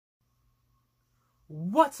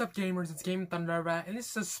What's up, gamers? It's Game Thunder, and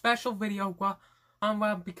this is a special video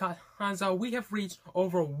because we have reached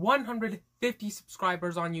over 150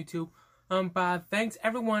 subscribers on YouTube. Thanks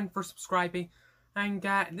everyone for subscribing, and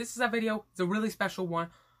this is a video. It's a really special one,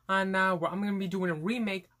 and where I'm going to be doing a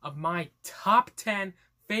remake of my top 10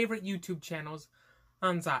 favorite YouTube channels.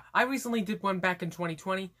 I recently did one back in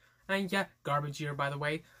 2020, and garbage year, by the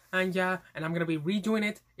way. And I'm going to be redoing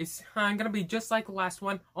it. It's going to be just like the last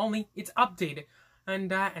one, only it's updated.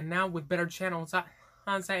 And now with better channels,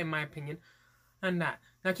 in my opinion. And now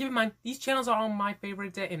keep in mind, these channels are all my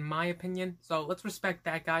favorite, in my opinion. So let's respect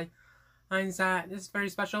that guy. And this is very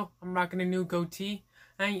special. I'm rocking a new goatee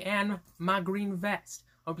and my green vest.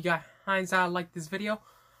 Hope you guys like this video.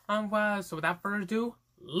 So without further ado,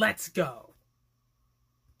 let's go.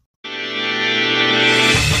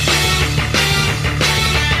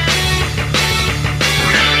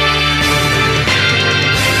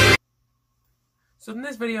 So in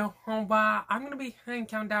this video, I'm going to be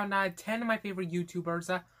counting down 10 of my favorite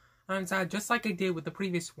YouTubers, just like I did with the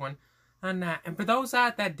previous one. And for those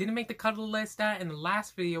that didn't make the cut of the list in the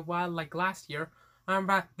last video, like last year,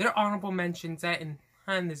 there are honorable mentions in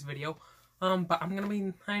this video. But I'm going to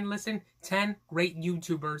be listing 10 great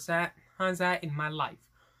YouTubers in my life.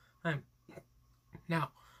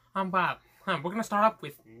 Now, we're going to start off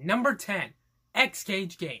with number 10,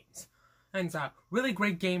 X-Cage Games. And really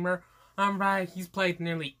great gamer. He's played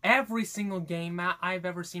nearly every single game I've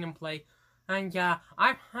ever seen him play. And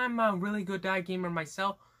I'm a really good gamer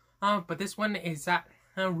myself. But this one is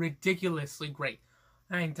ridiculously great.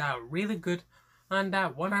 And really good. And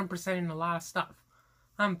 100% in a lot of stuff.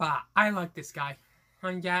 But I like this guy.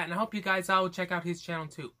 And I hope you guys will check out his channel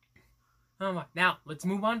too. Now, let's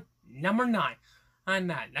move on. Number 9.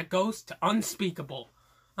 And that goes to Unspeakable.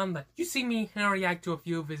 You see me react to a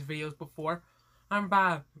few of his videos before.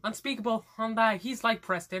 Unspeakable, he's like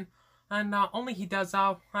Preston, and only he does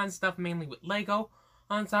stuff mainly with Lego,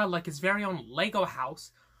 like his very own Lego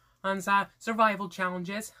house, and survival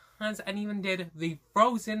challenges, and even did the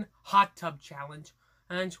Frozen hot tub challenge,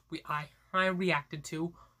 and I reacted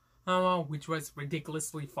to, which was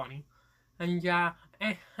ridiculously funny, and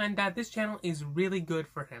this channel is really good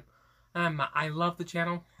for him. I love the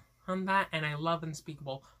channel and I love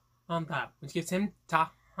Unspeakable which gives him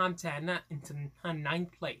top 10 into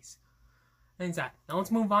 9th place. And now let's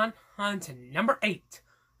move on to number 8,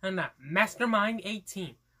 and Mastermind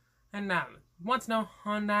 18. And once known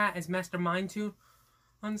as Mastermind 2,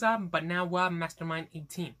 but now Mastermind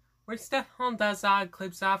 18, where he still does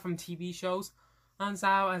clips from TV shows, as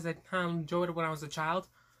I enjoyed it when I was a child,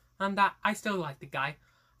 and I still like the guy,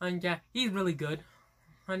 and he's really good.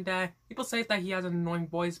 And people say that he has an annoying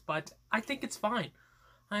voice, but I think it's fine.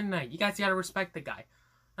 And you guys gotta respect the guy.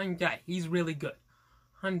 And he's really good.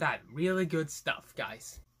 And really good stuff,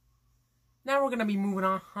 guys. Now we're going to be moving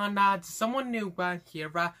on to someone new here,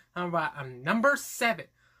 number 7.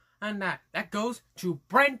 And that goes to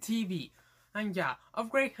Brent TV. And a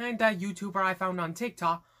great YouTuber I found on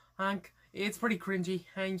TikTok. And it's pretty cringy.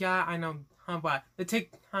 And I know the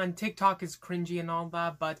TikTok is cringy and all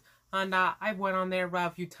that. But I went on there a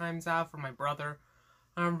few times for my brother.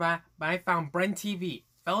 But I found Brent TV,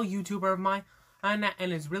 fellow YouTuber of mine. And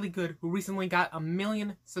is really good, who recently got 1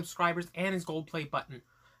 million subscribers and his gold play button.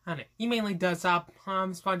 And he mainly does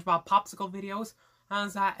SpongeBob popsicle videos,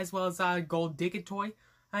 as well as gold digger toy,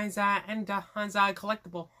 and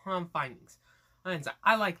collectible findings. And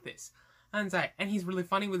I like this. And he's really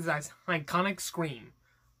funny with his iconic scream.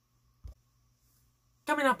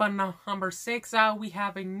 Coming up on number 6, we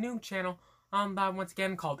have a new channel, once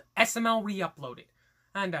again called SML Reuploaded.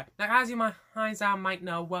 And now, as you might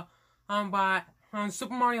know,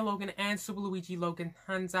 Super Mario Logan and Super Luigi Logan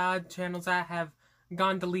channels have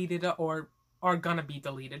gone deleted or are gonna be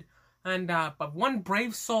deleted. And but one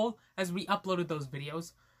brave soul has re-uploaded those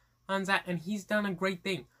videos, and he's done a great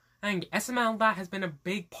thing. And SML has been a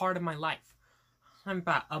big part of my life,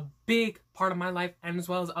 a big part of my life, and as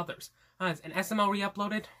well as others. And SML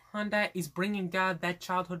Reuploaded is bringing that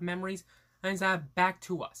childhood memories back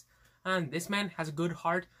to us. And this man has a good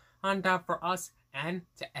heart for us and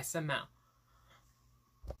to SML.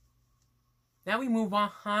 Now we move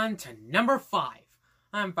on to number 5.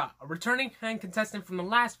 A returning contestant from the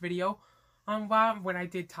last video, when I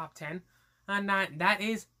did top 10, and that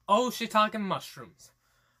is Oh Shiitake Mushrooms.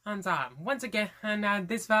 And once again,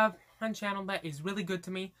 this channel that is really good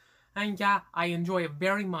to me, and I enjoy it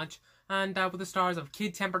very much. And with the stars of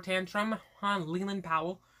Kid Temper Tantrum, Leland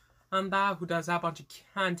Powell, and who does a bunch of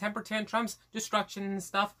temper tantrums, destruction and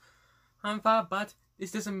stuff. But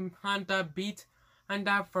this doesn't beat and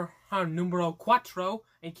for numero cuatro,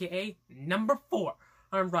 aka number 4,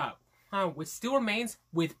 which still remains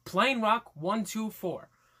with Plain Rock 124.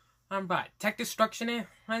 Tech Destruction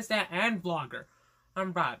as that and Vlogger.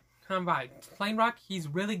 Plain Rock, he's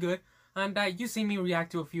really good, and you see me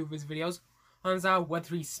react to a few of his videos,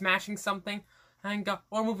 whether he's smashing something, and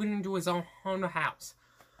or moving into his own house.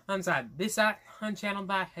 This channel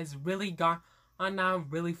that has really gone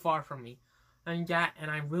really far from me, and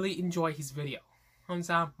I really enjoy his video.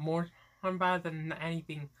 More than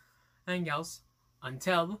anything else,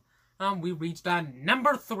 until we reached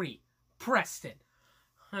number 3, Preston.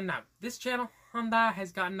 And now this channel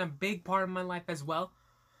has gotten a big part of my life as well.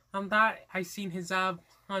 That I've seen his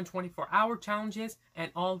 24-hour challenges and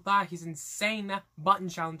all that his insane button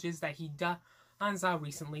challenges that he does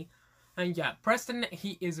recently. And yeah, Preston,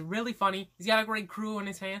 he is really funny. He's got a great crew in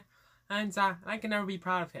his hand, and I can never be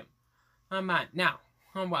proud of him. Now,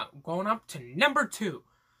 going up to number 2.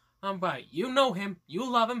 You know him, you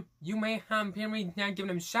love him, you may hear me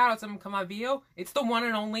giving him shoutouts on my video. It's the one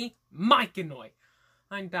and only Mike Annoy.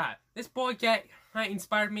 And this boy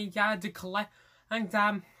inspired me to collect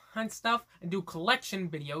and stuff and do collection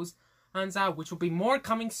videos, and which will be more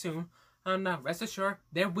coming soon. And rest assured,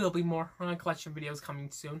 there will be more collection videos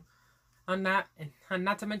coming soon. And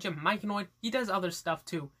not to mention Mike Annoy, he does other stuff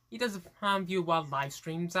too. He does view live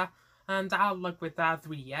streams and like with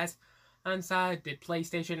 3DS, and did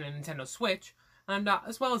PlayStation and Nintendo Switch, and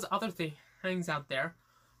as well as other things out there.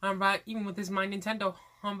 Even with his My Nintendo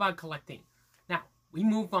collecting. Now we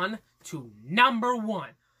move on to number 1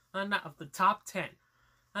 of the top 10,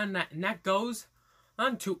 and that goes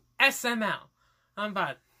on to SML.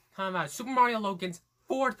 Super Mario Logan's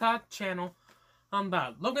 4th channel.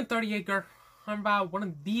 Logan 30acre. One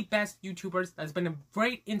of the best YouTubers that's been a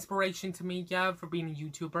great inspiration to me for being a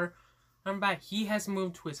YouTuber. He has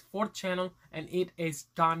moved to his 4th channel, and it has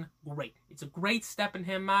gone great. It's a great step in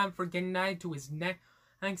him for getting to his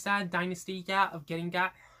next dynasty of getting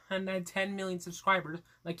 10 million subscribers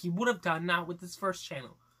like he would have done with his first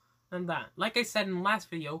channel. And like I said in the last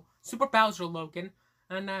video, Super Bowser Logan,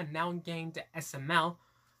 and now named SML.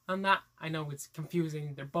 And I know it's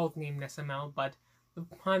confusing, they're both named SML, but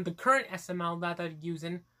the current SML that they're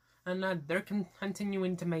using, and they're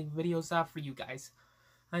continuing to make videos for you guys,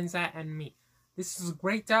 and me. This is a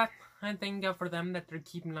great thing for them that they're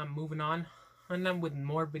keeping moving on, and with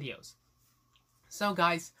more videos. So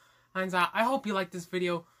guys, and I hope you liked this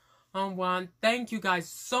video. Thank you guys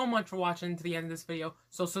so much for watching to the end of this video.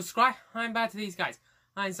 So subscribe back to these guys,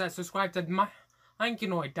 and subscribe to my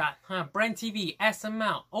Ankinoid, Brent TV,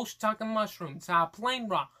 SML, Oshitaka Mushrooms, Plain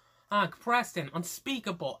Rock, Preston,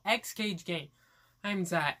 Unspeakable, XCage Game, and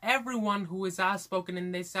everyone who is spoken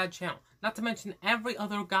in this channel. Not to mention every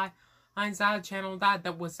other guy on channel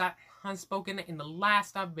that was spoken in the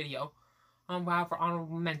last video for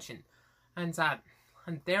honorable mention. And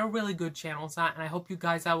they're really good channels, and I hope you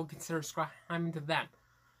guys will consider subscribing to them.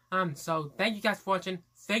 So thank you guys for watching.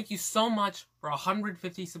 Thank you so much for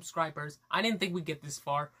 150 subscribers. I didn't think we'd get this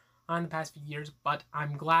far in the past few years, but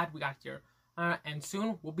I'm glad we got here. And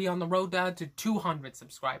soon we'll be on the road to 200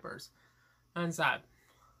 subscribers. And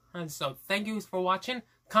so thank you for watching.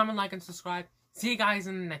 Comment, like, and subscribe. See you guys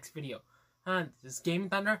in the next video. This is Game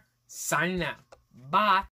Thunder signing out.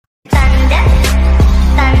 Bye.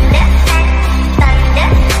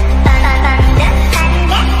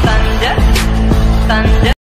 Thunder.